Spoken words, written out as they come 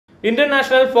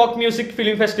International folk music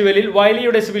film ഫെസ്റ്റിവലിൽ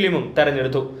വയലിയുടെ ഫിലിമും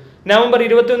തെരഞ്ഞെടുത്തു. November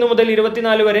 21 മുതൽ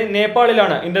 24 വരെ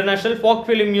നേപ്പാളിലാണ് international folk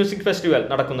film music festival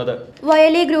നടക്കുന്നത്.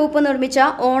 വയലി ഗ്രൂപ്പ് നിർമ്മിച്ച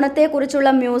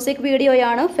ഓണത്തെക്കുറിച്ചുള്ള മ്യൂസിക്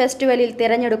വീഡിയോയാണ് ഫെസ്റ്റിവലിൽ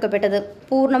തിരഞ്ഞെടുക്കപ്പെട്ടത്.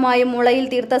 പൂർണ്ണമായും മുളയിൽ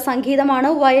തീർത്ത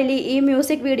സംഗീതമാണ് വയലി ഈ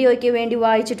മ്യൂസിക് വീഡിയോയ്ക്ക് വേണ്ടി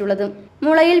വായിച്ചിട്ടുള്ളത്.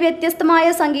 മുളയിൽ വ്യത്യസ്തമായ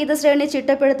സംഗീത ശ്രേണി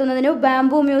ചിട്ടപ്പെടുത്തുന്നതിന്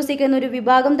ബാംബു മ്യൂസിക് എന്നൊരു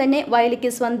വിഭാഗം തന്നെ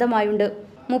വയലിക്ക് സ്വന്തമായുണ്ട്.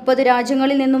 30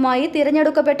 രാജ്യങ്ങളിൽ നിന്നുമായി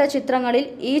തിരഞ്ഞെടുക്കപ്പെട്ട ചിത്രങ്ങളിൽ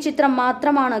ഈ ചിത്രം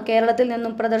മാത്രമാണ് കേരളത്തിൽ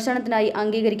നിന്നും പ്രദർശനത്തിനായി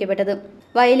അംഗീകരിക്കപ്പെട്ടത്.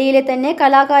 വയലിയിലെ തന്നെ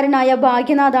കലാകാരനായ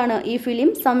ഭാഗ്യനാഥാണ് ഈ ഫിലിം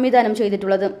സംവിധാനം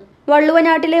ചെയ്തിട്ടുള്ളത്.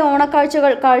 വള്ളുവനാട്ടിലെ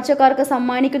ഓണക്കാഴ്ചകൾ കാഴ്ചക്കാർക്ക്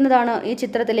സമ്മാനിക്കുന്നതാണ് ഈ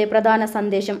ചിത്രത്തിലെ പ്രധാന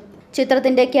സന്ദേശം.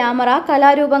 ചിത്രത്തിന്റെ ക്യാമറ,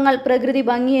 കലാരൂപങ്ങൾ, പ്രകൃതി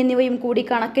ഭംഗി എന്നിവയും കൂടി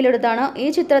കണക്കിലെടുത്താണ് ഈ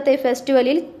ചിത്രത്തെ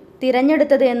ഫെസ്റ്റിവലിൽ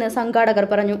തിരഞ്ഞെടുത്തത് എന്ന് സംഘാടകർ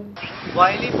പറഞ്ഞു.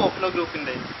 വയലി പോപ്പുലർ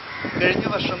ഗ്രൂപ്പിന്റെ കഴിഞ്ഞ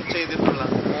വർഷം ചെയ്തിട്ടുള്ള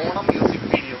Onam music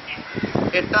video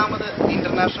 8ാമത്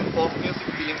international folk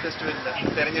music film ഫെസ്റ്റിവലിൽ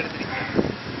തെരഞ്ഞെടുത്തിരിക്കുകയാണ്.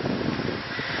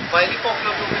 വയലി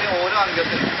പോപ്പുലർ ഗ്രൂപ്പിലെ ഓരോ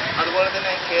അംഗത്തിനും അതുപോലെ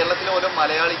തന്നെ കേരളത്തിലെ ഓരോ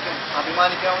മലയാളിക്കും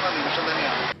അഭിമാനിക്കാവുന്ന നിമിഷം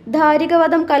തന്നെയാണ്.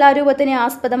 ധാരികവധം കലാരൂപത്തിനെ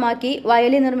ആസ്പദമാക്കി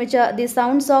വയലി നിർമ്മിച്ച ദി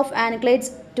സൗണ്ട്സ് ഓഫ്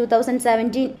ആൻക്ലേറ്റ്സ്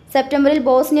 2017 സെപ്റ്റംബറിൽ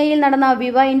ബോസ്നിയയിൽ നടന്ന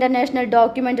വിവ ഇന്റർനാഷണൽ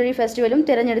ഡോക്യുമെന്ററി ഫെസ്റ്റിവലും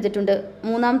തിരഞ്ഞെടുത്തിട്ടുണ്ട്.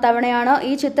 3ാം തവണയാണ്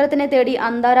ഈ ചിത്രത്തിനെ തേടി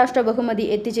അന്താരാഷ്ട്ര ബഹുമതി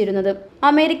എത്തിച്ചേരുന്നത്.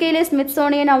 അമേരിക്കയിലെ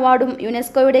സ്മിത്സോണിയൻ അവാർഡും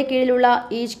യുനെസ്കോയുടെ കീഴിലുള്ള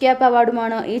ഈച്ച് ക്യാപ്പ്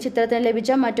അവാർഡുമാണ് ഈ ചിത്രത്തിന്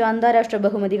ലഭിച്ച മറ്റു അന്താരാഷ്ട്ര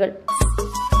ബഹുമതികൾ.